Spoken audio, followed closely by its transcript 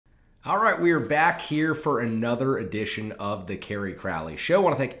All right, we are back here for another edition of the Kerry Crowley Show. I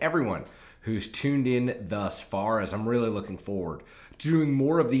want to thank everyone who's tuned in thus far, as I'm really looking forward to doing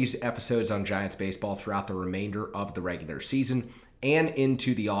more of these episodes on Giants baseball throughout the remainder of the regular season and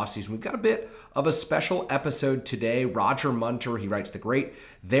into the offseason. We've got a bit of a special episode today. Roger Munter, he writes the great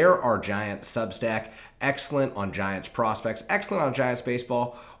There Are Giants Substack, excellent on Giants prospects, excellent on Giants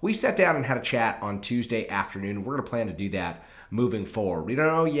baseball. We sat down and had a chat on Tuesday afternoon. We're going to plan to do that moving forward. We don't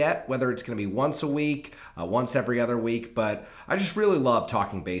know yet whether it's going to be once a week, once every other week, but I just really love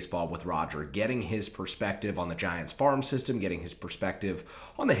talking baseball with Roger, getting his perspective on the Giants farm system, getting his perspective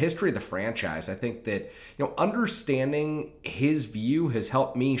on the history of the franchise. I think that, understanding his view has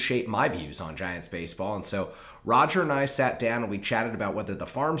helped me shape my views on Giants baseball. And so Roger and I sat down and we chatted about whether the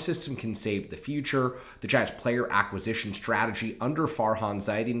farm system can save the future, the Giants player acquisition strategy under Farhan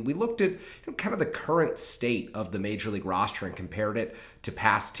Zaidi, and we looked at kind of the current state of the Major League roster and compared it to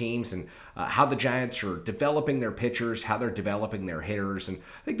past teams and how the Giants are developing their pitchers, how they're developing their hitters. And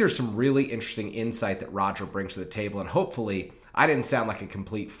I think there's some really interesting insight that Roger brings to the table, and hopefully I didn't sound like a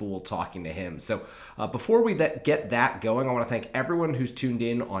complete fool talking to him. So before we get that going, I want to thank everyone who's tuned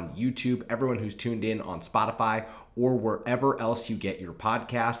in on YouTube, everyone who's tuned in on Spotify, or wherever else you get your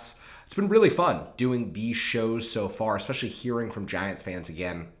podcasts. It's been really fun doing these shows so far, especially hearing from Giants fans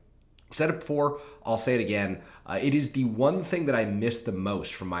again. I've said it before, I'll say it again. It is the one thing that I missed the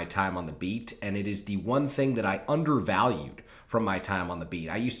most from my time on the beat, and it is the one thing that I undervalued from my time on the beat.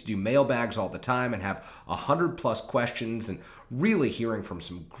 I used to do mailbags all the time and have 100+ questions, and really hearing from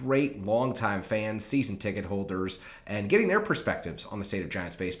some great longtime fans, season ticket holders, and getting their perspectives on the state of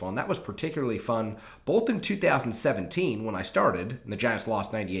Giants baseball. And that was particularly fun both in 2017 when I started and the Giants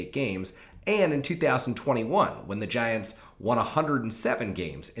lost 98 games, and in 2021 when the Giants won 107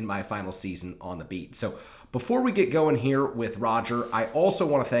 games in my final season on the beat. So before we get going here with Roger, I also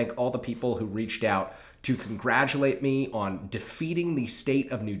want to thank all the people who reached out to congratulate me on defeating the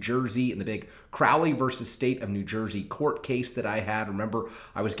state of New Jersey in the big Crowley versus state of New Jersey court case that I had. Remember,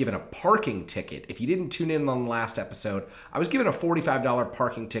 I was given a parking ticket. If you didn't tune in on the last episode, I was given a $45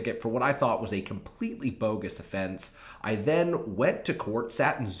 parking ticket for what I thought was a completely bogus offense. I then went to court,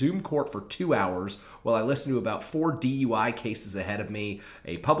 sat in Zoom court for 2 hours while I listened to about 4 DUI cases ahead of me,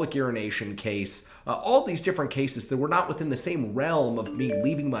 a public urination case, all these different cases that were not within the same realm of me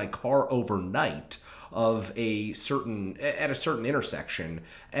leaving my car overnight at a certain intersection.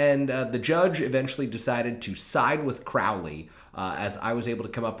 And the judge eventually decided to side with Crowley as I was able to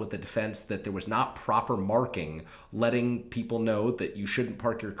come up with the defense that there was not proper marking letting people know that you shouldn't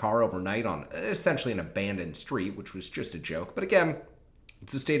park your car overnight on essentially an abandoned street, which was just a joke. But again,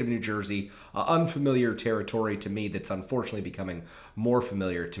 it's the state of New Jersey, unfamiliar territory to me that's unfortunately becoming more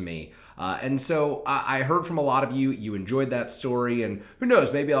familiar to me. And so I heard from a lot of you. You enjoyed that story, and who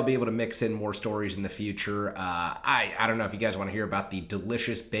knows, maybe I'll be able to mix in more stories in the future. I don't know if you guys want to hear about the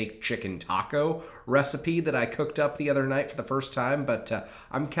delicious baked chicken taco recipe that I cooked up the other night for the first time, but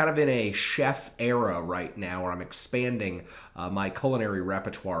I'm kind of in a chef era right now where I'm expanding my culinary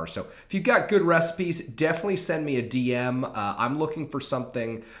repertoire. So if you've got good recipes, definitely send me a DM. I'm looking for something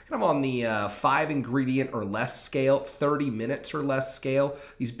kind of on the 5-ingredient or less scale, 30 minutes or less scale.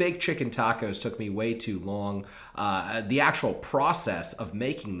 These baked chicken tacos took me way too long. The actual process of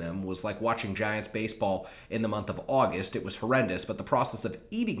making them was like watching Giants baseball in the month of August. It was horrendous, but the process of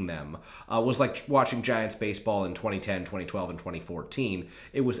eating them was like watching Giants baseball in 2010, 2012, and 2014.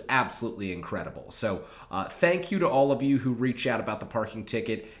 It was absolutely incredible. So thank you to all of you who reached out about the parking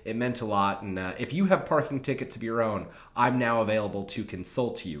ticket. It meant a lot. And if you have parking tickets of your own, I'm now available to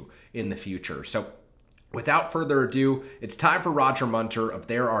consult you in the future. So without further ado, it's time for Roger Munter of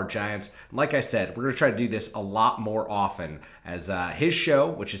There Are Giants. And like I said, we're going to try to do this a lot more often as his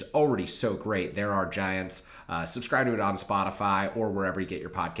show, which is already so great, There Are Giants. Subscribe to it on Spotify or wherever you get your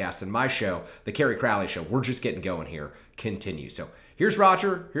podcasts. And my show, The Kerry Crowley Show, we're just getting going here, continue. So here's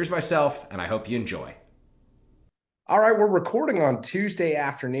Roger, here's myself, and I hope you enjoy. All right, we're recording on Tuesday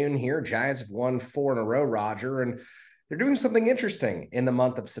afternoon here. Giants have won 4 in a row, Roger, and they're doing something interesting in the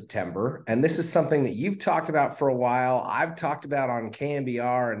month of September. And this is something that you've talked about for a while. I've talked about on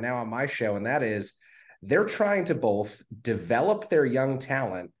KMBR and now on my show, and that is they're trying to both develop their young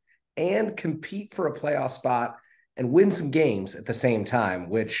talent and compete for a playoff spot and win some games at the same time,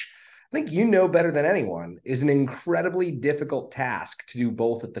 which I think you know better than anyone is an incredibly difficult task to do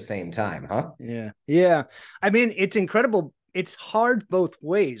both at the same time, huh? Yeah. Yeah. I mean, it's incredible. It's hard both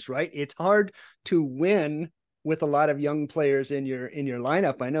ways, right? It's hard to win with a lot of young players in your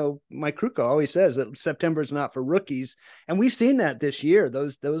lineup. I know Mike Krukow always says that September is not for rookies, and we've seen that this year.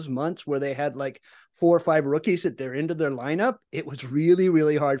 Those months where they had like 4 or 5 rookies at their end of their lineup, it was really,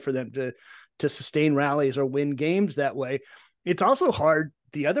 really hard for them to sustain rallies or win games that way. It's also hard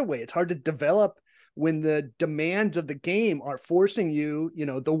the other way. It's hard to develop when the demands of the game are forcing you,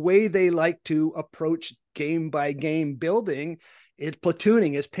 the way they like to approach game by game building. It's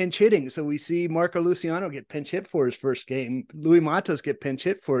platooning, it's pinch hitting. So we see Marco Luciano get pinch hit for his first game. Louis Matos get pinch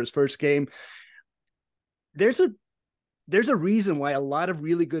hit for his first game. There's a reason why a lot of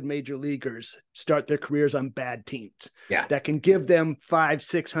really good major leaguers start their careers on bad teams. Yeah. That can give them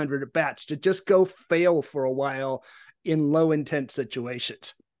 500-600 at bats to just go fail for a while in low intent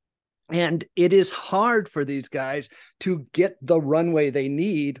situations. And it is hard for these guys to get the runway they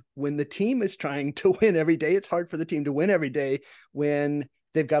need when the team is trying to win every day. It's hard for the team to win every day when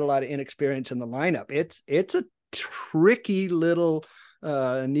they've got a lot of inexperience in the lineup. It's a tricky little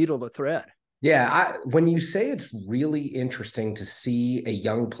needle to thread. Yeah, when you say it's really interesting to see a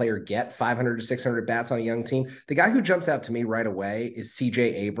young player get 500 to 600 bats on a young team, the guy who jumps out to me right away is CJ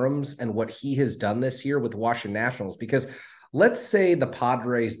Abrams and what he has done this year with the Washington Nationals. Because let's say the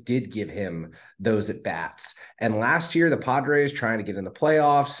Padres did give him those at bats, and last year the Padres trying to get in the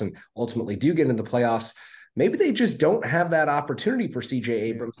playoffs and ultimately do get into the playoffs. Maybe they just don't have that opportunity for CJ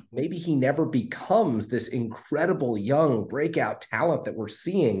Abrams. Maybe he never becomes this incredible young breakout talent that we're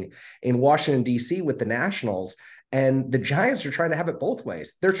seeing in Washington, D.C. with the Nationals. And the Giants are trying to have it both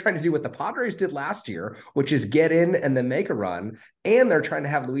ways. They're trying to do what the Padres did last year, which is get in and then make a run. And they're trying to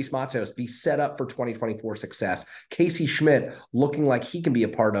have Luis Matos be set up for 2024 success. Casey Schmidt looking like he can be a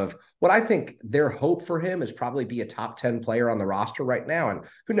part of what I think their hope for him is probably be a top 10 player on the roster right now. And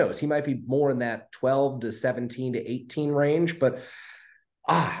who knows, he might be more in that 12 to 17 to 18 range. But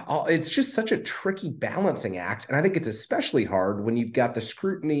it's just such a tricky balancing act. And I think it's especially hard when you've got the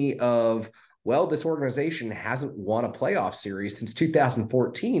scrutiny of, well, this organization hasn't won a playoff series since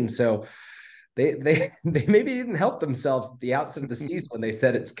 2014. So they maybe didn't help themselves at the outset of the season when they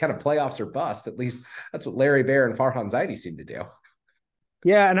said it's kind of playoffs or bust. At least that's what Larry Baer and Farhan Zaidi seem to do.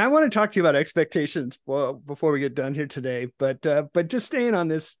 Yeah, and I want to talk to you about expectations before we get done here today. But just staying on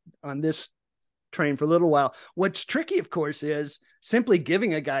this train for a little while. What's tricky, of course, is simply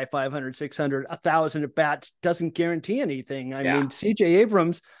giving a guy 500, 600, 1,000 at bats doesn't guarantee anything. I mean, CJ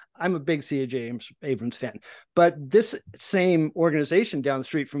Abrams, I'm a big CJ Abrams fan, but this same organization down the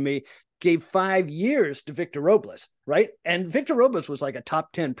street from me gave 5 years to Victor Robles, right? And Victor Robles was like a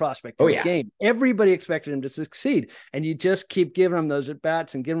top 10 prospect in the game. Everybody expected him to succeed. And you just keep giving him those at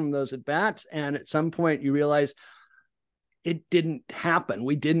bats and giving him those at bats. And at some point you realize it didn't happen.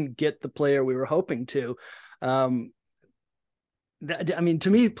 We didn't get the player we were hoping to. I mean,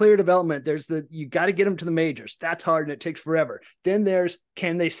 to me, player development, you got to get them to the majors. That's hard and it takes forever. Then there's,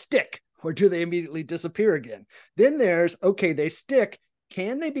 can they stick or do they immediately disappear again? Then there's, okay, they stick.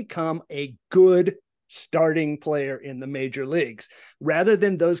 Can they become a good starting player in the major leagues? Rather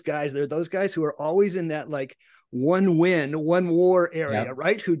than those guys, they're those guys who are always in that like one win, one war area,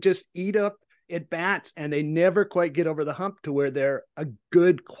 right? Who just eat up at bats and they never quite get over the hump to where they're a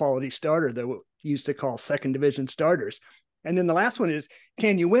good quality starter that we used to call second division starters. And then the last one is,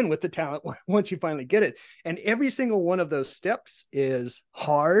 can you win with the talent once you finally get it? And every single one of those steps is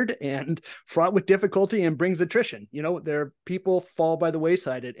hard and fraught with difficulty and brings attrition. People fall by the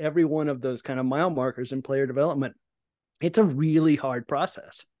wayside at every one of those kind of mile markers in player development. It's a really hard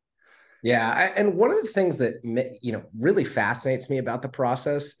process. Yeah. And one of the things that, really fascinates me about the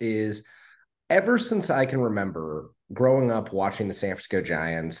process is ever since I can remember growing up watching the San Francisco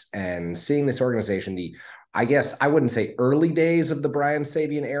Giants and seeing this organization, I guess I wouldn't say early days of the Brian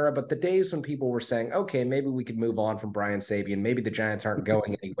Sabean era, but the days when people were saying, okay, maybe we could move on from Brian Sabean. Maybe the Giants aren't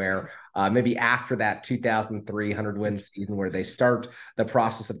going anywhere. Maybe after that 2003 100-win season where they start the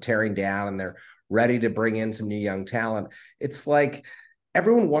process of tearing down and they're ready to bring in some new young talent. It's like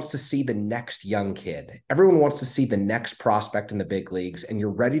everyone wants to see the next young kid. Everyone wants to see the next prospect in the big leagues, and you're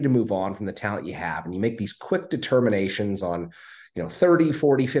ready to move on from the talent you have. And you make these quick determinations on 30,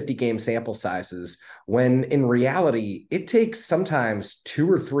 40, 50 game sample sizes, when in reality, it takes sometimes 2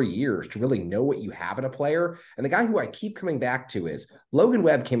 or 3 years to really know what you have in a player. And the guy who I keep coming back to is Logan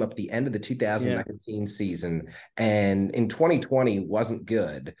Webb. Came up at the end of the 2019 season, and in 2020 wasn't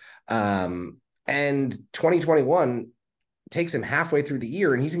good. And 2021 takes him halfway through the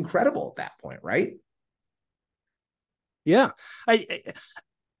year, and he's incredible at that point, right? Yeah.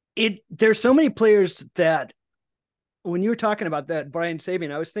 There's so many players that, when you were talking about that, Brian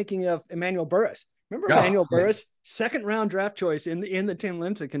Sabean, I was thinking of Emmanuel Burris. Remember Oh, Emmanuel Burris, second round draft choice in the Tim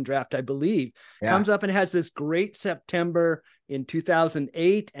Lincecum draft, I believe, yeah. comes up and has this great September in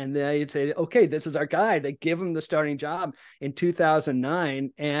 2008. And they say, okay, this is our guy. They give him the starting job in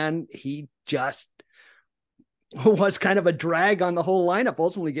 2009. And he just was kind of a drag on the whole lineup,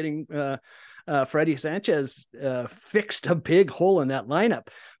 ultimately getting Freddie Sanchez fixed a big hole in that lineup.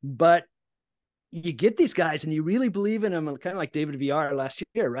 But you get these guys and you really believe in them, kind of like David VR last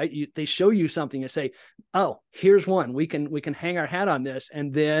year, right? They show you something and say, oh, here's one. We can hang our hat on this.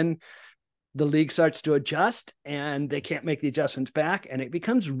 And then the league starts to adjust and they can't make the adjustments back. And it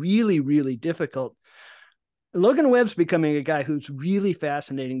becomes really, really difficult. Logan Webb's becoming a guy who's really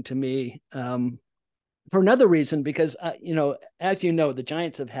fascinating to me. For another reason, because, as you know, the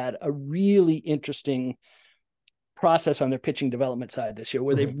Giants have had a really interesting process on their pitching development side this year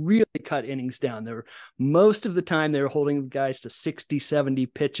where they've really cut innings down. Most of the time they were holding guys to 60, 70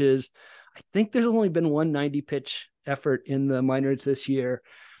 pitches. I think there's only been one 90 pitch effort in the minors this year.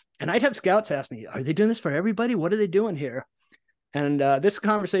 And I'd have scouts ask me, are they doing this for everybody? What are they doing here? And this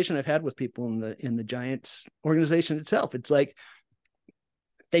conversation I've had with people in the Giants organization itself, it's like,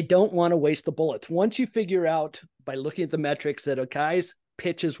 they don't want to waste the bullets. Once you figure out by looking at the metrics that a guy's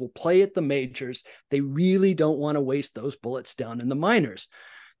pitches will play at the majors, they really don't want to waste those bullets down in the minors.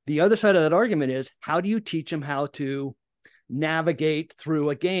 The other side of that argument is, how do you teach them how to navigate through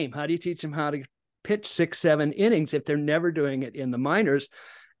a game? How do you teach them how to pitch 6-7 innings if they're never doing it in the minors?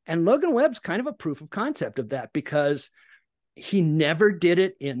 And Logan Webb's kind of a proof of concept of that, because he never did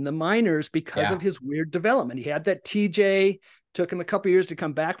it in the minors because of his weird development. He had that TJ, took him a couple of years to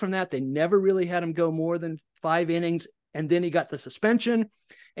come back from that. They never really had him go more than 5 innings. And then he got the suspension.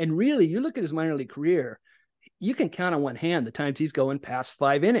 And really, you look at his minor league career, you can count on one hand the times he's going past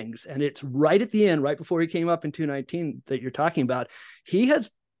 5 innings. And it's right at the end, right before he came up in 2019 that you're talking about. He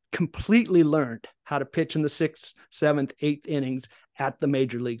has completely learned how to pitch in the 6th, 7th, 8th innings at the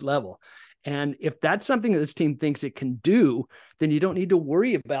major league level. And if that's something that this team thinks it can do, then you don't need to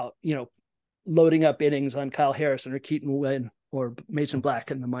worry about, loading up innings on Kyle Harrison or Keaton Wynn or Mason Black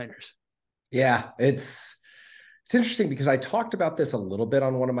in the minors. Yeah, it's interesting because I talked about this a little bit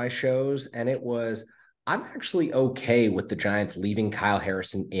on one of my shows, and it was, I'm actually okay with the Giants leaving Kyle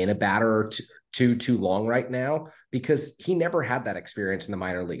Harrison in a batter or too long right now, because he never had that experience in the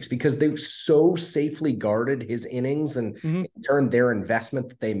minor leagues, because they so safely guarded his innings and in turn their investment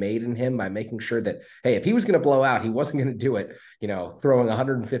that they made in him by making sure that, hey, if he was going to blow out, he wasn't going to do it, throwing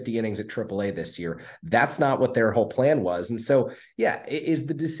 150 innings at AAA this year. That's not what their whole plan was. And so, yeah, is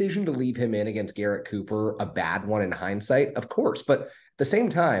the decision to leave him in against Garrett Cooper a bad one in hindsight? Of course. But at the same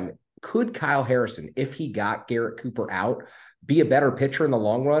time, could Kyle Harrison, if he got Garrett Cooper out, be a better pitcher in the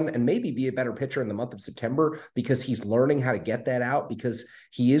long run, and maybe be a better pitcher in the month of September because he's learning how to get that out, because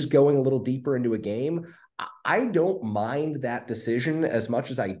he is going a little deeper into a game? I don't mind that decision as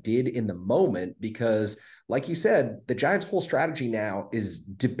much as I did in the moment, because like you said, the Giants' whole strategy now is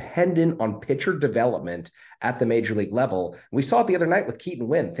dependent on pitcher development at the major league level. We saw it the other night with Keaton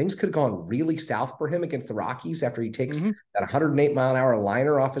Wynn. Things could have gone really south for him against the Rockies after he takes that 108-mile-an-hour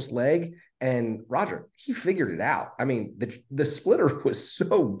liner off his leg. And Roger, he figured it out. I mean, the splitter was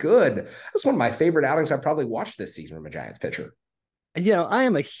so good. That's one of my favorite outings I've probably watched this season from a Giants pitcher. I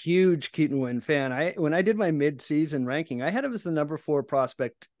am a huge Keaton Wynn fan. When I did my mid-season ranking, I had him as the number 4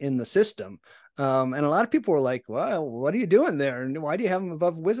 prospect in the system. And a lot of people were like, well, what are you doing there? And why do you have him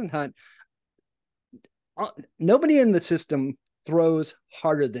above Wisenhunt? Nobody in the system throws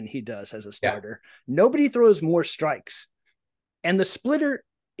harder than he does as a starter. Yeah. Nobody throws more strikes. And the splitter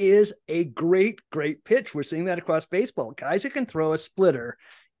is a great, great pitch. We're seeing that across baseball. Guys who can throw a splitter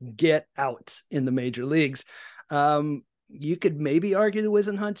get outs in the major leagues. You could maybe argue the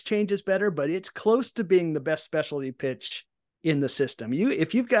Wisenhunt's change is better, but it's close to being the best specialty pitch in the system.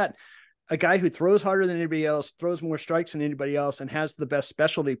 If you've got a guy who throws harder than anybody else, throws more strikes than anybody else, and has the best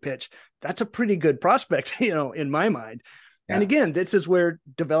specialty pitch, that's a pretty good prospect, in my mind. Yeah. And again, this is where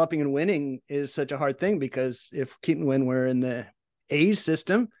developing and winning is such a hard thing, because if Keaton Wynn were in the A's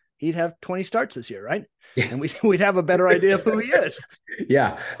system, he'd have 20 starts this year, right? Yeah. And we'd have a better idea of who he is.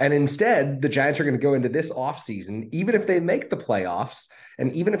 Yeah. And instead, the Giants are going to go into this offseason, even if they make the playoffs,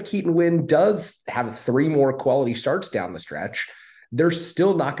 and even if Keaton Wynn does have 3 more quality starts down the stretch, they're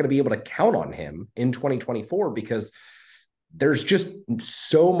still not going to be able to count on him in 2024, because there's just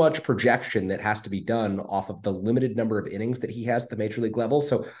so much projection that has to be done off of the limited number of innings that he has at the major league level.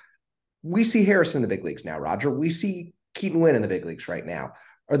 So we see Harrison in the big leagues now, Roger. We see Keaton Wynn in the big leagues right now.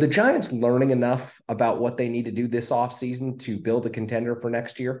 Are the Giants learning enough about what they need to do this offseason to build a contender for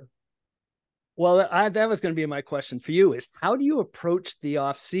next year? Well, that was going to be my question for you is how do you approach the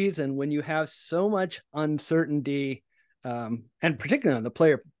off season when you have so much uncertainty, and particularly on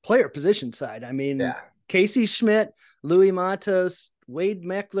the player position side? I mean, Yeah. Casey Schmidt, Louis Matos, Wade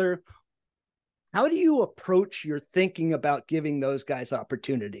Meckler. How do you approach your thinking about giving those guys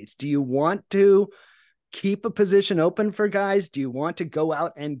opportunities? Do you want to keep a position open for guys? Do you want to go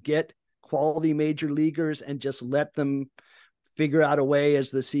out and get quality major leaguers and just let them figure out a way as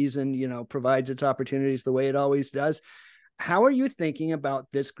the season, provides its opportunities the way it always does? How are you thinking about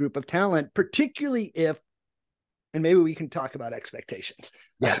this group of talent, particularly if, and maybe we can talk about expectations.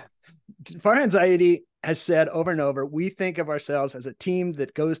 Yeah. Farhan Zaidi has said over and over, we think of ourselves as a team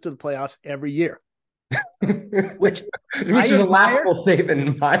that goes to the playoffs every year. which is a laughable statement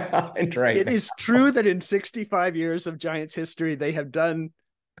in my mind right It now. is true that in 65 years of Giants history, they have done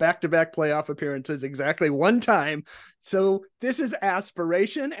back-to-back playoff appearances exactly one time. So this is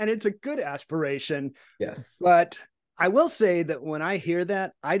aspiration, and it's a good aspiration. Yes. But I will say that when I hear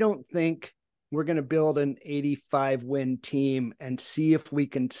that, I don't think we're going to build an 85-win team and see if we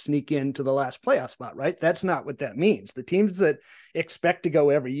can sneak into the last playoff spot, right? That's not what that means. The teams that expect to go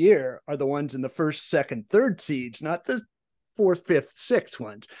every year are the ones in the first, second, third seeds, not the fourth, fifth, sixth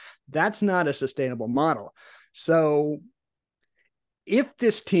ones. That's not a sustainable model. So if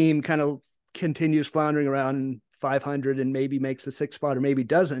this team kind of continues floundering around 500 and maybe makes the sixth spot or maybe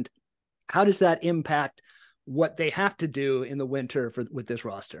doesn't, how does that impact what they have to do in the winter with this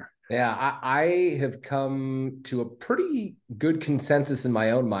roster? Yeah, I have come to a pretty good consensus in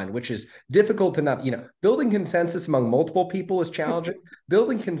my own mind, which is difficult enough. Building consensus among multiple people is challenging.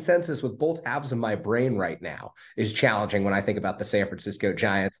 Building consensus with both halves of my brain right now is challenging when I think about the San Francisco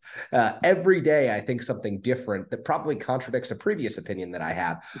Giants. Every day I think something different that probably contradicts a previous opinion that I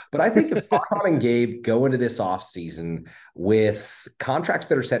have. But I think if Farhan and Gabe go into this offseason with contracts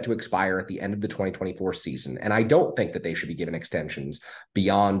that are set to expire at the end of the 2024 season, and I don't think that they should be given extensions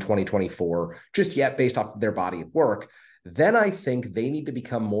beyond 2024 just yet based off of their body of work, then I think they need to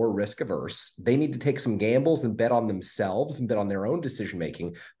become more risk averse. They need to take some gambles and bet on themselves and bet on their own decision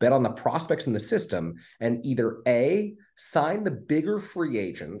making, bet on the prospects in the system, and either A, sign the bigger free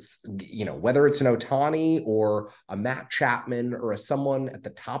agents, whether it's an Ohtani or a Matt Chapman or someone at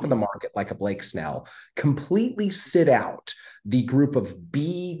the top of the market like a Blake Snell, completely sit out the group of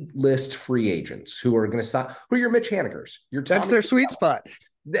B-list free agents who are going to sign, who are your Mitch Hanigers, your Tommy. That's their sweet spot.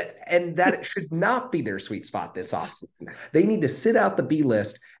 That should not be their sweet spot this offseason. They need to sit out the B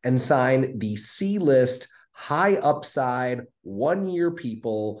list and sign the C list, high upside, 1-year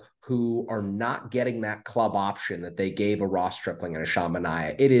people who are not getting that club option that they gave a Ross Stripling and a Sean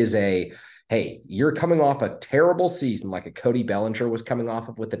Manaea. It is hey, you're coming off a terrible season like a Cody Bellinger was coming off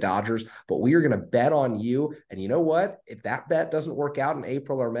of with the Dodgers, but we are going to bet on you. And you know what? If that bet doesn't work out in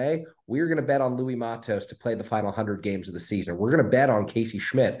April or May, we're going to bet on Louis Matos to play the final 100 games of the season. We're going to bet on Casey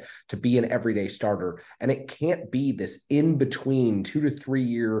Schmidt to be an everyday starter. And it can't be this in-between 2 to 3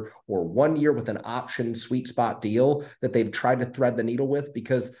 year or 1 year with an option sweet spot deal that they've tried to thread the needle with,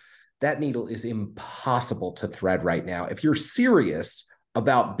 because that needle is impossible to thread right now if you're serious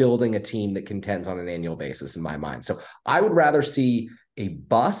about building a team that contends on an annual basis, in my mind. So I would rather see a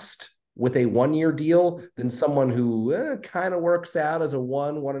bust with a 1-year deal than someone who kind of works out as a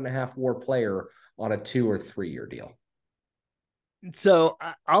 1.5 WAR player on a 2 or 3 year deal. So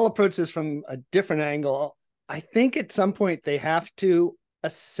I'll approach this from a different angle. I think at some point they have to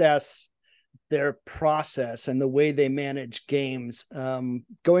assess their process and the way they manage games.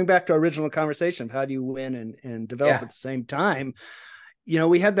 Going back to our original conversation of how do you win and develop at the same time.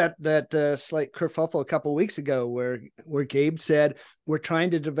 We had that slight kerfuffle a couple of weeks ago where Gabe said, we're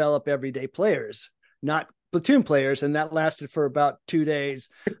trying to develop everyday players, not platoon players. And that lasted for about 2 days.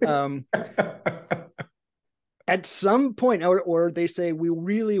 At some point, or they say, we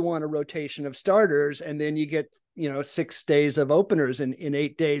really want a rotation of starters. And then you get, 6 days of openers in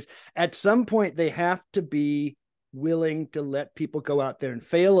 8 days. At some point, they have to be willing to let people go out there and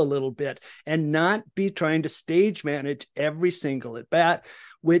fail a little bit and not be trying to stage manage every single at bat,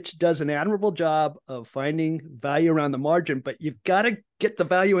 which does an admirable job of finding value around the margin, but you've got to get the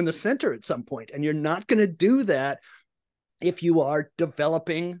value in the center at some point. And you're not going to do that if you are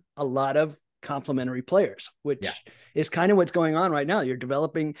developing a lot of complementary players, which is kind of what's going on right now. You're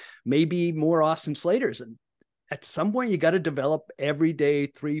developing maybe more Austin Slaters. And at some point you got to develop everyday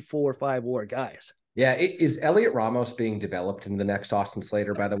 3, 4, 5 WAR guys. Yeah, is Elliot Ramos being developed into the next Austin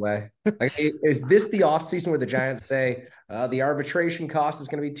Slater, by the way? Like, is this the offseason where the Giants say the arbitration cost is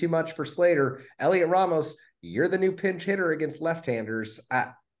going to be too much for Slater? Elliot Ramos, you're the new pinch hitter against left-handers.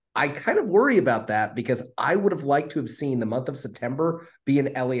 I kind of worry about that because I would have liked to have seen the month of September be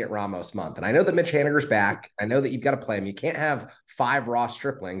an Elliot Ramos month. And I know that Mitch Haniger's back. I know that you've got to play him. You can't have 5 raw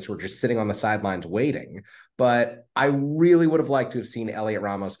striplings who are just sitting on the sidelines waiting. But I really would have liked to have seen Elliot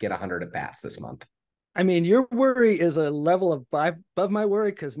Ramos get 100 at bats this month. I mean, your worry is a level of above my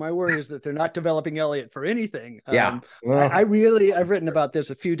worry, because my worry is that they're not developing Elliott for anything. Yeah. I've written about this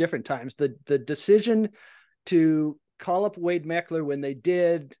a few different times. The decision to call up Wade Meckler when they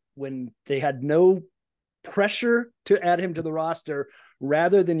did, when they had no pressure to add him to the roster,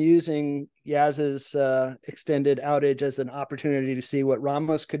 rather than using Yaz's extended outage as an opportunity to see what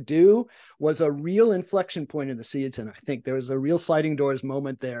Ramos could do, was a real inflection point in the season. I think there was a real sliding doors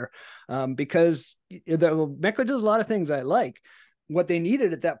moment there, because Meckler does a lot of things I like. What they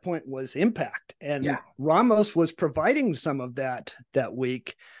needed at that point was impact, and Ramos was providing some of that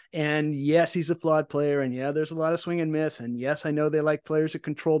week. And yes, he's a flawed player, and yeah, there's a lot of swing and miss, and yes, I know they like players who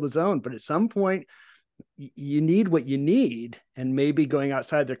control the zone, but at some point you need what you need, and maybe going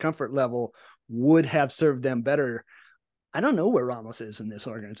outside their comfort level would have served them better. I don't know where Ramos is in this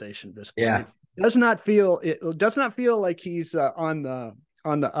organization at this point. Yeah. It does not feel like he's on the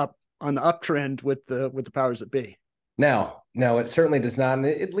uptrend with the powers that be. No, it certainly does not. And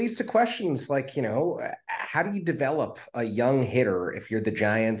it leads to questions like, how do you develop a young hitter if you're the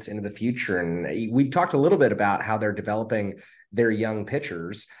Giants into the future? And we've talked a little bit about how they're developing their young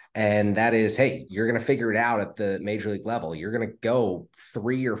pitchers. And that is, hey, you're going to figure it out at the major league level. You're going to go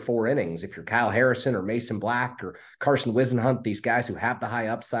 3 or 4 innings. If you're Kyle Harrison or Mason Black or Carson Wisenhunt, these guys who have the high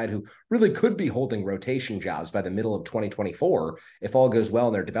upside, who really could be holding rotation jobs by the middle of 2024, if all goes well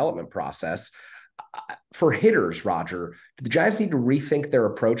in their development process. For hitters, Roger, do the Giants need to rethink their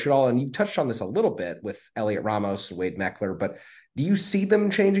approach at all? And you touched on this a little bit with Elliot Ramos and Wade Meckler, but do you see them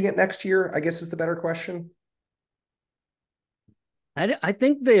changing it next year, I guess is the better question? I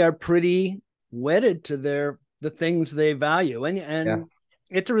think they are pretty wedded to the things they value, and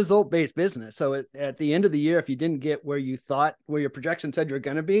it's a result-based business. So at the end of the year, if you didn't get where your projection said you're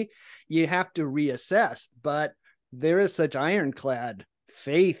going to be, you have to reassess. But there is such ironclad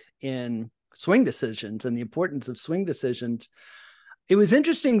faith in swing decisions and the importance of swing decisions. It was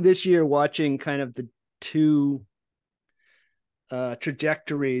interesting this year watching kind of the two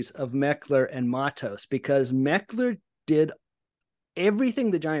trajectories of Meckler and Matos, because Meckler did everything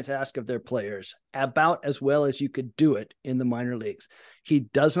the Giants ask of their players about as well as you could do it in the minor leagues. He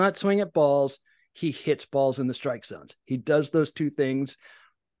does not swing at balls. He hits balls in the strike zones. He does those two things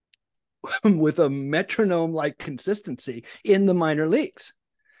with a metronome-like consistency in the minor leagues.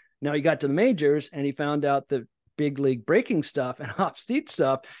 Now he got to the majors and he found out that big league breaking stuff and off-speed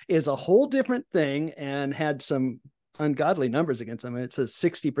stuff is a whole different thing, and had some ungodly numbers against them. It's a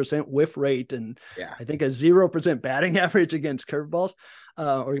 60% whiff rate and I think a 0% batting average against curveballs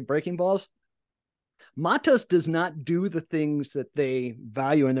or breaking balls. Matos does not do the things that they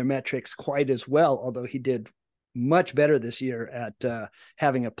value in their metrics quite as well, although he did much better this year at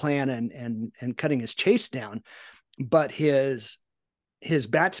having a plan and cutting his chase down. But his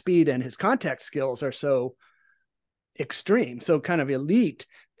bat speed and his contact skills are so extreme, so kind of elite,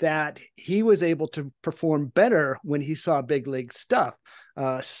 that he was able to perform better when he saw big league stuff,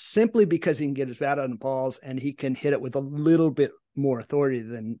 simply because he can get his bat on the balls and he can hit it with a little bit more authority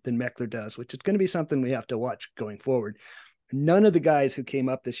than Meckler does, which is going to be something we have to watch going forward. None of the guys who came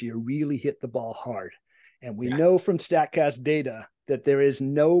up this year really hit the ball hard. And we know from StatCast data that there is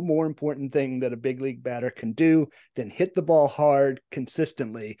no more important thing that a big league batter can do than hit the ball hard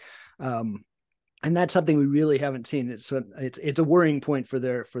consistently. And that's something we really haven't seen. It's a worrying point for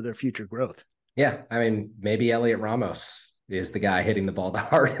their future growth. Yeah. I mean, maybe Elliot Ramos is the guy hitting the ball the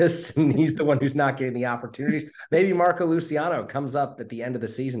hardest, and he's the one who's not getting the opportunities. Maybe Marco Luciano comes up at the end of the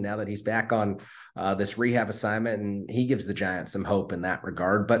season now that he's back on this rehab assignment, and he gives the Giants some hope in that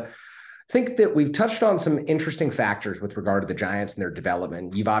regard. But I think that we've touched on some interesting factors with regard to the Giants and their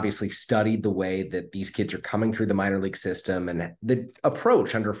development. You've obviously studied the way that these kids are coming through the minor league system and the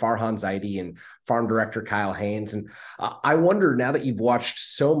approach under Farhan Zaidi and farm director Kyle Haynes. And I wonder, now that you've watched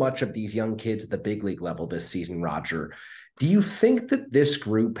so much of these young kids at the big league level this season, Roger, do you think that this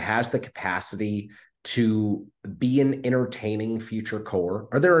group has the capacity to be an entertaining future core?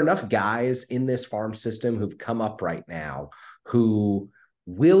 Are there enough guys in this farm system who've come up right now who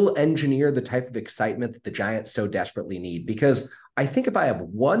will engineer the type of excitement that the Giants so desperately need? Because I think if I have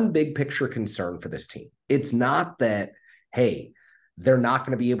one big picture concern for this team, it's not that, hey, they're not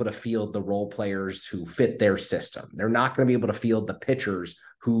going to be able to field the role players who fit their system. They're not going to be able to field the pitchers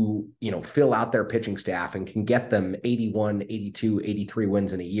who, fill out their pitching staff and can get them 81, 82, 83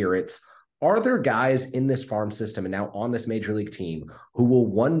 wins in a year. It's, are there guys in this farm system and now on this major league team who will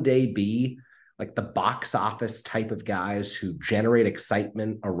one day be like the box office type of guys who generate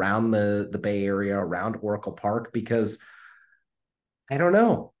excitement around the Bay Area, around Oracle Park? Because I don't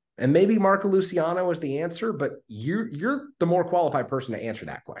know. And maybe Marco Luciano is the answer, but you're the more qualified person to answer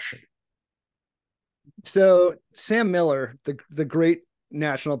that question. So Sam Miller, the great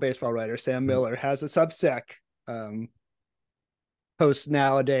national baseball writer, Sam Miller, has a Substack post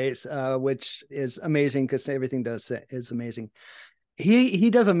nowadays, which is amazing because everything is amazing. He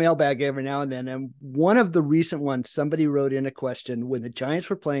does a mailbag every now and then, and one of the recent ones, somebody wrote in a question when the Giants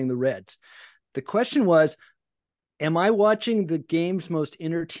were playing the Reds. The question was, am I watching the game's most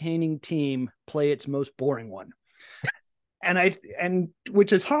entertaining team play its most boring one? And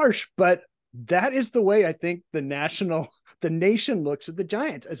which is harsh, but that is the way I think the nation looks at the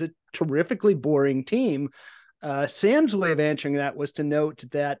Giants, as a terrifically boring team. Sam's way of answering that was to note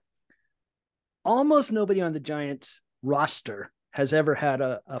that almost nobody on the Giants roster has ever had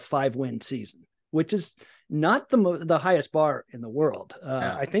a 5-win season, which is not the highest bar in the world.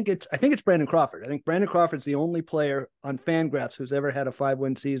 Yeah. I think it's Brandon Crawford. I think Brandon Crawford's the only player on Fangraphs who's ever had a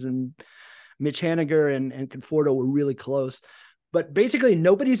 5-win season. Mitch Haniger and Conforto were really close, but basically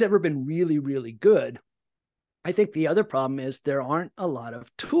nobody's ever been really, really good. I think the other problem is there aren't a lot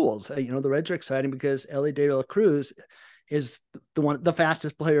of tools. The Reds are exciting because Elly De La Cruz is the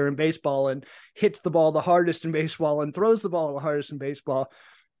fastest player in baseball and hits the ball the hardest in baseball and throws the ball the hardest in baseball.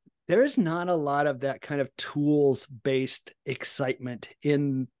 There's not a lot of that kind of tools-based excitement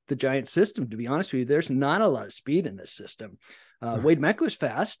in the Giants system, to be honest with you. There's not a lot of speed in this system. Wade Meckler's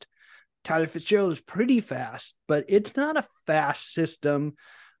fast. Tyler Fitzgerald is pretty fast, but it's not a fast system.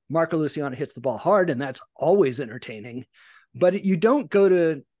 Marco Luciano hits the ball hard, and that's always entertaining. But you don't go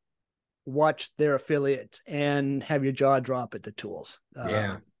to watch their affiliates and have your jaw drop at the tools.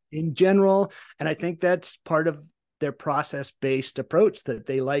 In general, and I think that's part of their process-based approach, that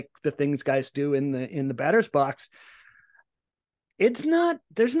they like the things guys do in the batter's box. There's not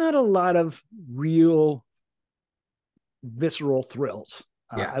a lot of real visceral thrills.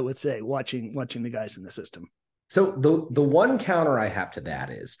 I would say watching the guys in the system. So the one counter I have to that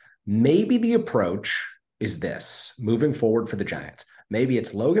is maybe the approach is this moving forward for the Giants. Maybe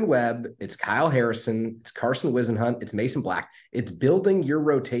it's Logan Webb, it's Kyle Harrison, it's Carson Wisenhunt, it's Mason Black. It's building your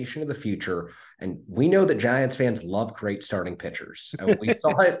rotation of the future. And we know that Giants fans love great starting pitchers. We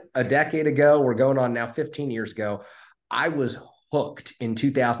saw it a decade ago. We're going on now 15 years ago. I was hooked in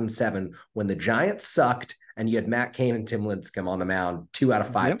 2007 when the Giants sucked and you had Matt Cain and Tim Lincecum on the mound 2 out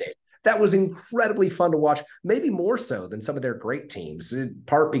of 5 days. That was incredibly fun to watch, maybe more so than some of their great teams, in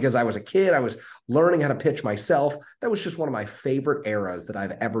part because I was a kid. I was learning how to pitch myself. That was just one of my favorite eras that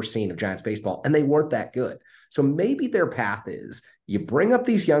I've ever seen of Giants baseball, and they weren't that good. So maybe their path is you bring up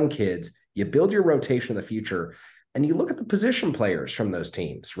these young kids, you build your rotation of the future, and you look at the position players from those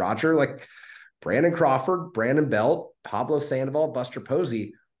teams. Roger, like Brandon Crawford, Brandon Belt, Pablo Sandoval, Buster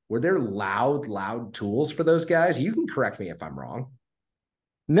Posey, were there loud tools for those guys? You can correct me if I'm wrong.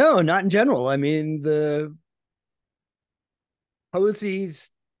 No, not in general. I mean, the Posey's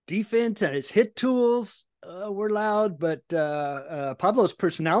defense and his hit tools were loud, but Pablo's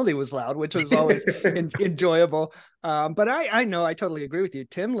personality was loud, which was always enjoyable. But I know, I totally agree with you.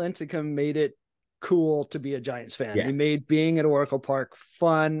 Tim Lincecum made it cool to be a Giants fan. Yes. He made being at Oracle Park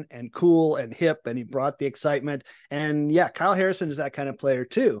fun and cool and hip, and he brought the excitement. And yeah, Kyle Harrison is that kind of player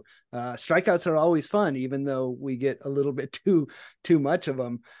too. Strikeouts are always fun, even though we get a little bit too much of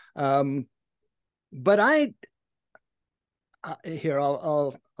them. But I'll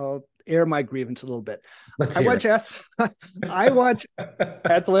air my grievance a little bit. I watch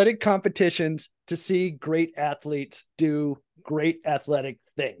athletic competitions to see great athletes do great athletic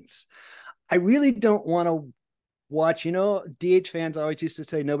things. I really don't want to watch, DH fans always used to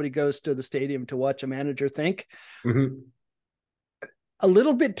say nobody goes to the stadium to watch a manager think. Mm-hmm. A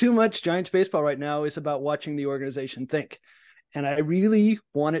little bit too much Giants baseball right now is about watching the organization think. And I really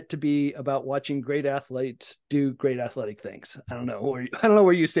want it to be about watching great athletes do great athletic things. I don't know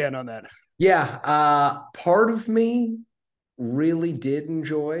where you stand on that. Yeah. Part of me really did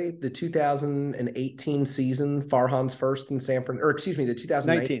enjoy the 2018 season, Farhan's first in the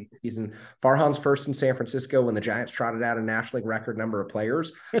 2019 season, Farhan's first in San Francisco, when the Giants trotted out a National League record number of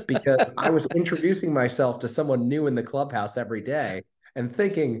players, because I was introducing myself to someone new in the clubhouse every day and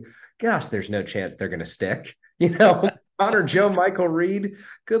thinking, gosh, there's no chance they're going to stick. Connor, Joe, Michael Reed,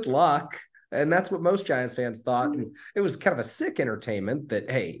 good luck. And that's what most Giants fans thought. And it was kind of a sick entertainment that,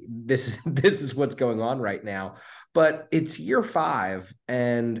 hey, this is what's going on right now. But it's year 5,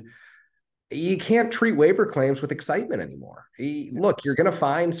 and you can't treat waiver claims with excitement anymore. Look, you're going to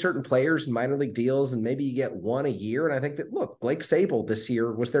find certain players in minor league deals, and maybe you get one a year. And I think that, look, Blake Sable this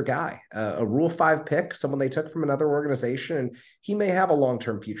year was their guy, a Rule 5 pick, someone they took from another organization, and he may have a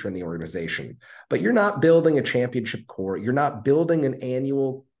long-term future in the organization. But you're not building a championship core. You're not building an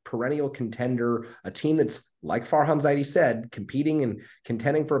annual perennial contender, a team that's, like Farhan Zaidi said, competing and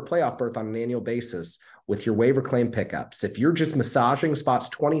contending for a playoff berth on an annual basis with your waiver claim pickups. If you're just massaging spots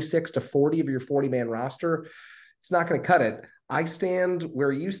 26 to 40 of your 40-man roster, it's not going to cut it. I stand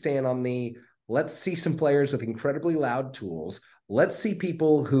where you stand on the let's see some players with incredibly loud tools. Let's see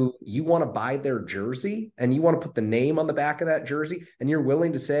people who you want to buy their jersey and you want to put the name on the back of that jersey, and you're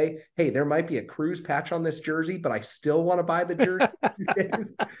willing to say, hey, there might be a Cruise patch on this jersey, but I still want to buy the jersey these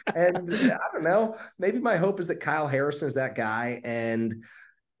days. And I don't know, maybe my hope is that Kyle Harrison is that guy, and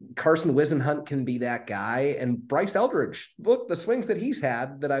Carson Wisenhunt can be that guy. And Bryce Eldridge, look, the swings that he's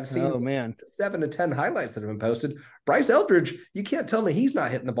had that I've seen, oh man, 7 to 10 highlights that have been posted. Bryce Eldridge, you can't tell me he's not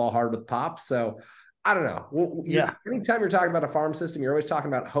hitting the ball hard with pop. So I don't know. Anytime you're talking about a farm system, you're always talking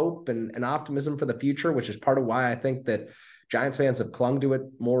about hope and optimism for the future, which is part of why I think that Giants fans have clung to it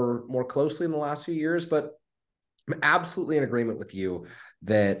more closely in the last few years. But I'm absolutely in agreement with you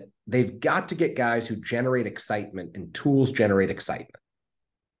that they've got to get guys who generate excitement, and tools generate excitement.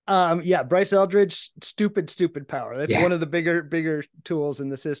 Bryce Eldridge, stupid power. That's one of the bigger tools in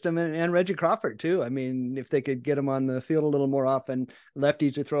the system, and Reggie Crawford too. I mean, if they could get him on the field a little more often,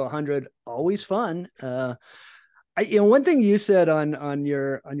 lefties to throw 100, always fun. One thing you said on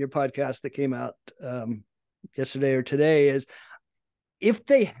your podcast that came out yesterday or today is, if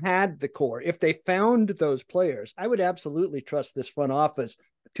they had the core, if they found those players, I would absolutely trust this front office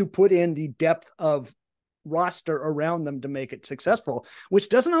to put in the depth of roster around them to make it successful, which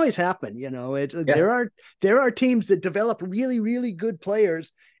doesn't always happen. There are teams that develop really good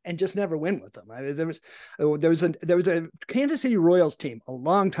players and just never win with them. There was a Kansas City Royals team a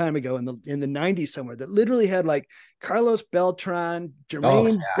long time ago in the 90s somewhere that literally had like Carlos Beltran,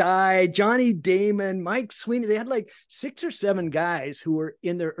 Jermaine Dye, Johnny Damon, Mike Sweeney. They had like 6 or 7 guys who were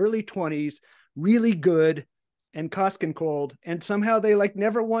in their early 20s, really good and cost controlled, and somehow they like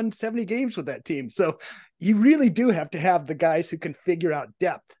never won 70 games with that team. So you really do have to have the guys who can figure out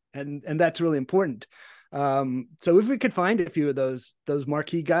depth, and that's really important. So if we could find a few of those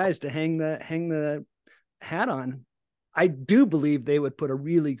marquee guys to hang the hat on, I do believe they would put a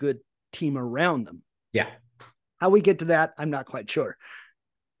really good team around them. Yeah. How we get to that, I'm not quite sure.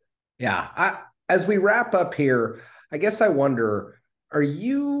 Yeah. As we wrap up here, I guess I wonder, are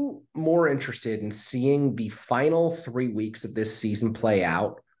you more interested in seeing the final 3 weeks of this season play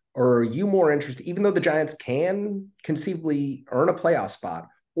out, or are you more interested, even though the Giants can conceivably earn a playoff spot,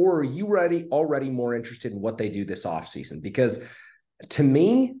 or are you already more interested in what they do this offseason? Because to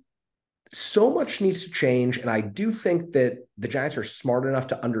me, so much needs to change, and I do think that the Giants are smart enough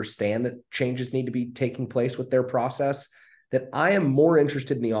to understand that changes need to be taking place with their process, that I am more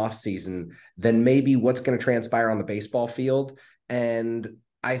interested in the offseason than maybe what's going to transpire on the baseball field. And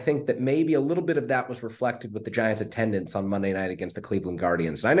I think that maybe a little bit of that was reflected with the Giants' attendance on Monday night against the Cleveland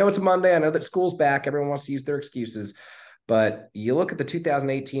Guardians. And I know it's a Monday. I know that school's back. Everyone wants to use their excuses. But you look at the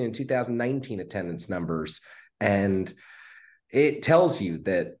 2018 and 2019 attendance numbers, and it tells you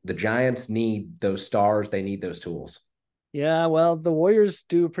that the Giants need those stars. They need those tools. Yeah, well, the Warriors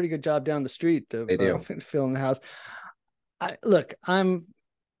do a pretty good job down the street of filling the house.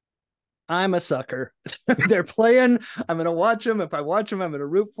 I'm a sucker. They're playing. I'm going to watch them. If I watch them, I'm going to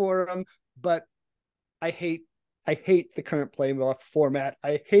root for them. But I hate the current playoff format.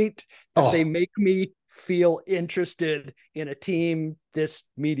 I hate that they make me feel interested in a team this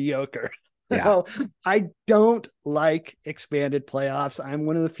mediocre. Yeah. I don't like expanded playoffs. I'm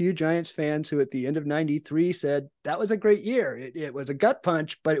one of the few Giants fans who at the end of 93 said that was a great year. It was a gut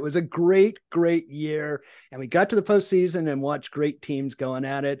punch, but it was a great year. And we got to the postseason and watched great teams going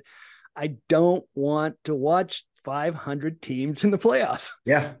at it. I don't want to watch 500 teams in the playoffs.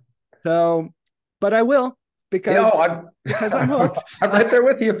 Yeah. So, but I will, because I'm hooked. I'm right there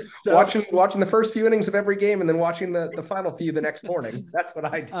with you. So, watching the first few innings of every game and then watching the final few the next morning. That's what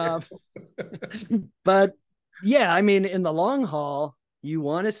I do. But yeah, I mean, in the long haul, you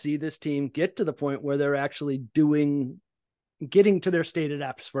want to see this team get to the point where they're actually getting to their stated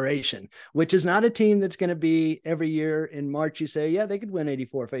aspiration, which is not a team that's going to be every year in March. You say, yeah, they could win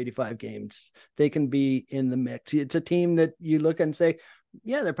 84 for 85 games. They can be in the mix. It's a team that you look and say,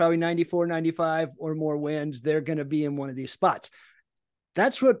 yeah, they're probably 94, 95 or more wins. They're going to be in one of these spots.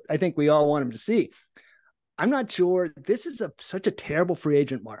 That's what I think we all want them to see. I'm not sure. This is such a terrible free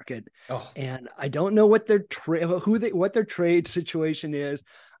agent market. And I don't know what their trade situation is.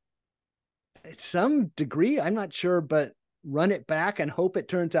 some degree, I'm not sure, but run it back and hope it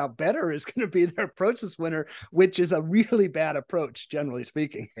turns out better is going to be their approach this winter, which is a really bad approach, generally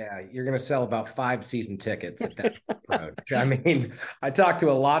speaking. Yeah, you're going to sell about 5 season tickets at that approach. I mean, I talked to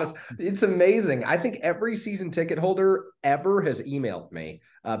a lot of, it's amazing. I think every season ticket holder ever has emailed me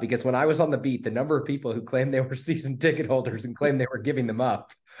because when I was on the beat, the number of people who claimed they were season ticket holders and claimed they were giving them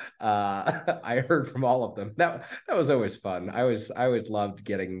up, I heard from all of them. That was always fun. I always loved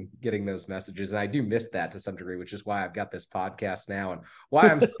getting those messages, and I do miss that to some degree, which is why I've got this podcast now and why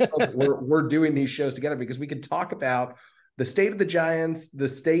I'm so we're doing these shows together, because we can talk about the state of the Giants, the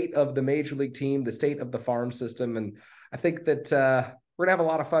state of the major league team, the state of the farm system, and I think that we're gonna have a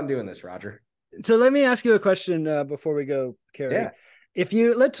lot of fun doing this, Roger. So let me ask you a question before we go, Kerry. Yeah. If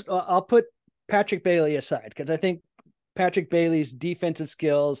you I'll put Patrick Bailey aside, because I think Patrick Bailey's defensive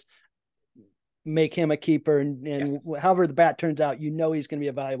skills make him a keeper, and yes, however the bat turns out, he's going to be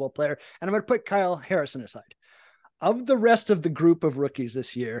a valuable player. And I'm going to put Kyle Harrison aside. Of the rest of the group of rookies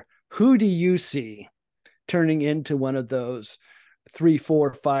this year, who do you see turning into one of those 3,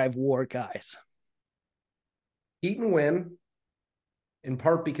 4, 5 WAR guys? Keaton Winn, in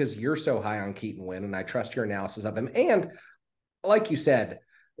part because you're so high on Keaton Winn, and I trust your analysis of him. And like you said,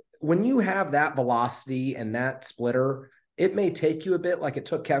 when you have that velocity and that splitter, it may take you a bit, like it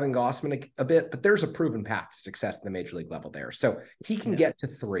took Kevin Gossman a bit, but there's a proven path to success at the major league level there. So he can get to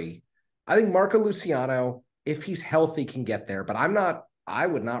 3. I think Marco Luciano, if he's healthy, can get there, but I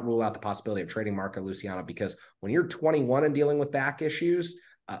would not rule out the possibility of trading Marco Luciano, because when you're 21 and dealing with back issues,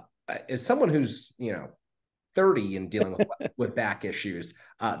 as someone who's, 30 and dealing with back issues,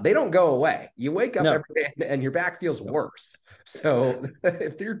 they don't go away. You wake up every day and your back feels worse. So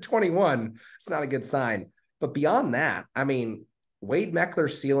if you're 21, it's not a good sign. But beyond that, I mean, Wade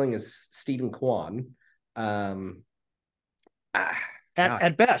Meckler's ceiling is Stephen Kwan. At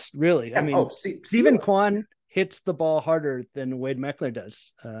best, really. I mean, Stephen Kwan hits the ball harder than Wade Meckler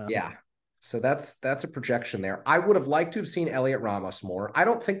does. So that's a projection there. I would have liked to have seen Elliot Ramos more. I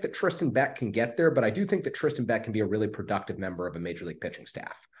don't think that Tristan Beck can get there, but I do think that Tristan Beck can be a really productive member of a major league pitching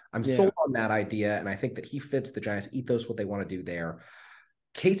staff. I'm sold on that idea, and I think that he fits the Giants' ethos, what they want to do there.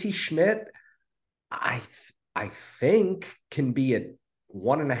 KT Schmidt, I think, can be a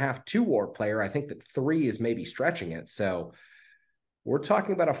 1.5, 2 WAR player. I think that 3 is maybe stretching it. So we're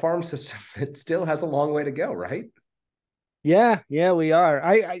talking about a farm system that still has a long way to go, right? Yeah, we are.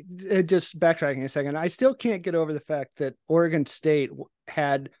 I just backtracking a second. I still can't get over the fact that Oregon State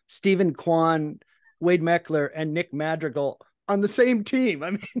had Stephen Kwan, Wade Meckler, and Nick Madrigal on the same team. I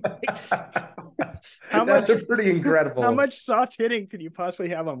mean, that's a pretty incredible. How much soft hitting could you possibly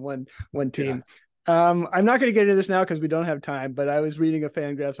have on one team? Yeah. I'm not going to get into this now because we don't have time, but I was reading a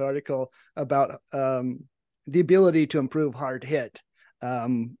Fangraphs article about the ability to improve hard hit.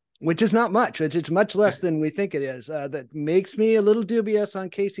 Which is not much. It's much less than we think it is. That makes me a little dubious on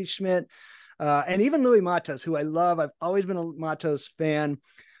Casey Schmidt and even Louis Matos, who I love. I've always been a Matos fan.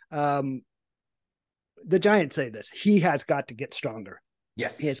 The Giants say this. He has got to get stronger.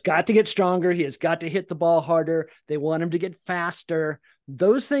 Yes. He has got to get stronger. He has got to hit the ball harder. They want him to get faster.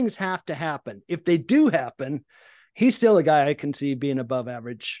 Those things have to happen. If they do happen, he's still a guy I can see being above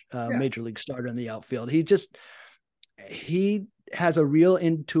average major league starter in the outfield. He has a real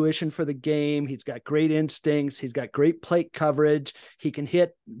intuition for the game. He's got great instincts. He's got great plate coverage. He can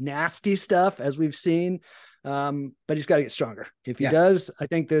hit nasty stuff, as we've seen. But he's got to get stronger. If he does, I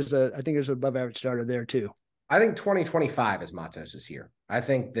think there's an above average starter there too. I think 2025 is Matos' year. I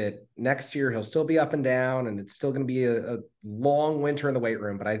think that next year he'll still be up and down, and it's still going to be a long winter in the weight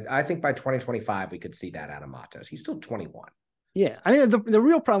room. But I think by 2025 we could see that out of Matos. He's still 21. Yeah, I mean the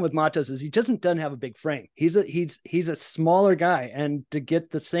real problem with Matos is he doesn't have a big frame. He's a smaller guy, and to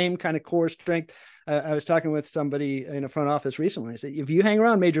get the same kind of core strength, I was talking with somebody in a front office recently. I said, if you hang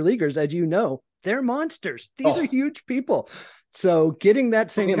around major leaguers, as you know, they're monsters. These are huge people. So getting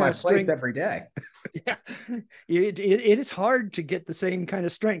that same kind of strength every day, it is hard to get the same kind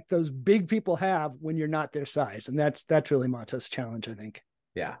of strength those big people have when you're not their size, and that's really Matos' challenge, I think.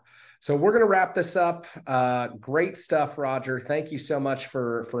 Yeah. So we're going to wrap this up. Great stuff, Roger. Thank you so much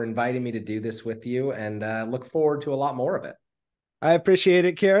for inviting me to do this with you, and look forward to a lot more of it. I appreciate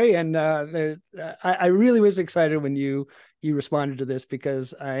it, Kerry. And I really was excited when you responded to this,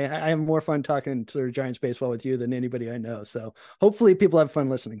 because I have more fun talking to Giants baseball with you than anybody I know. So hopefully people have fun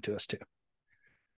listening to us too.